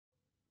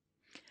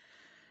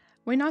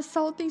When I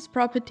sold these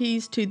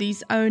properties to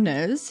these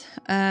owners,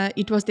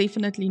 it was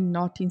definitely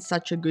not in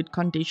such a good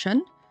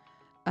condition.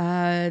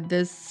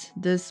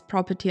 This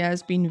property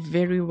has been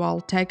very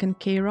well taken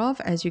care of,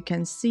 as you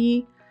can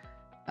see.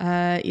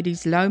 It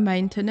is low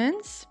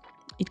maintenance.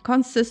 It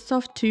consists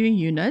of 2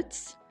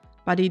 units,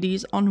 but it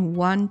is on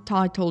one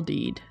title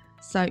deed.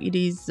 So it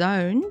is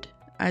zoned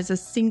as a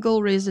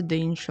single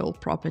residential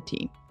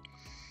property.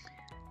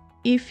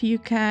 If you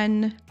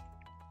can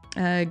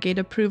get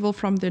approval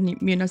from the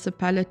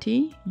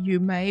municipality, you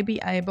may be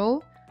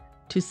able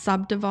to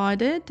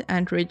subdivide it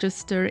and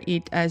register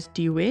it as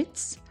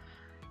duets.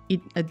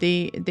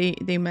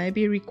 There may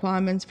be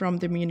requirements from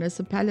the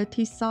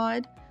municipality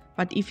side,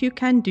 but if you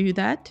can do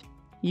that,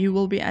 you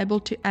will be able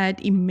to add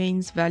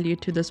immense value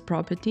to this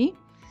property.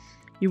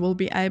 You will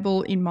be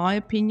able, in my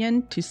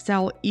opinion, to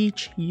sell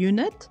each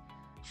unit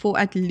for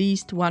at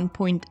least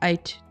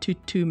 1.8 to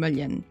 2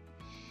 million.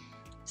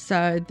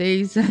 So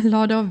there's a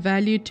lot of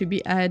value to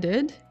be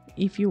added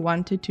if you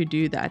wanted to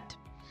do that.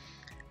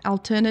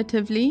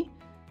 Alternatively,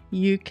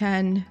 you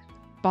can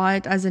buy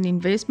it as an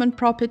investment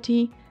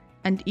property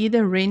and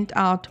either rent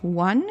out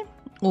one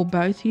or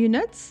both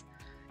units.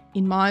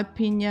 In my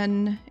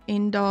opinion,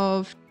 end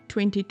of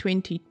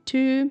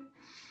 2022,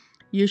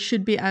 you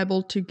should be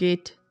able to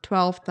get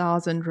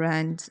 12,000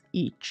 rands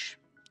each,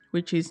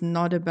 which is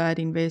not a bad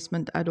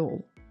investment at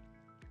all.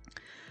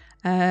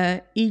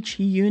 Each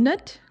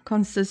unit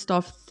consists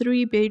of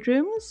 3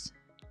 bedrooms,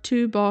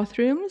 2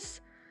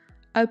 bathrooms,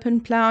 open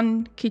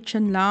plan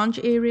kitchen lounge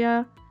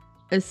area,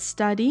 a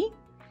study,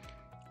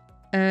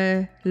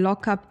 a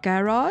lock-up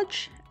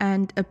garage,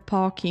 and a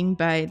parking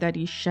bay that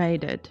is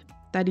shaded.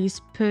 That is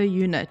per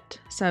unit,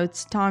 so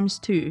it's times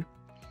 2.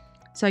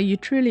 So you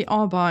truly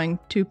are buying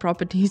 2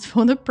 properties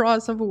for the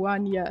price of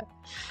 1 year.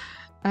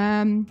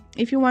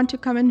 If you want to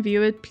come and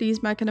view it,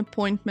 please make an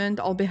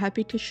appointment. I'll be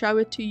happy to show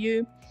it to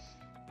you.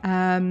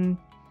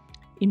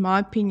 In my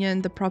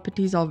opinion, the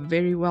properties are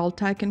very well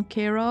taken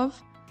care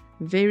of,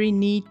 very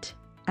neat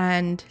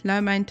and low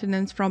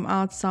maintenance from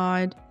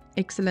outside.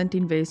 Excellent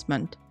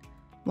investment.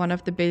 One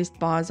of the best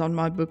buys on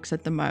my books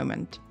at the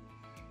moment.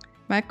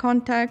 My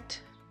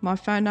contact, my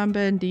phone number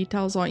and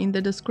details are in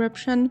the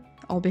description.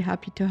 I'll be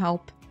happy to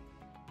help.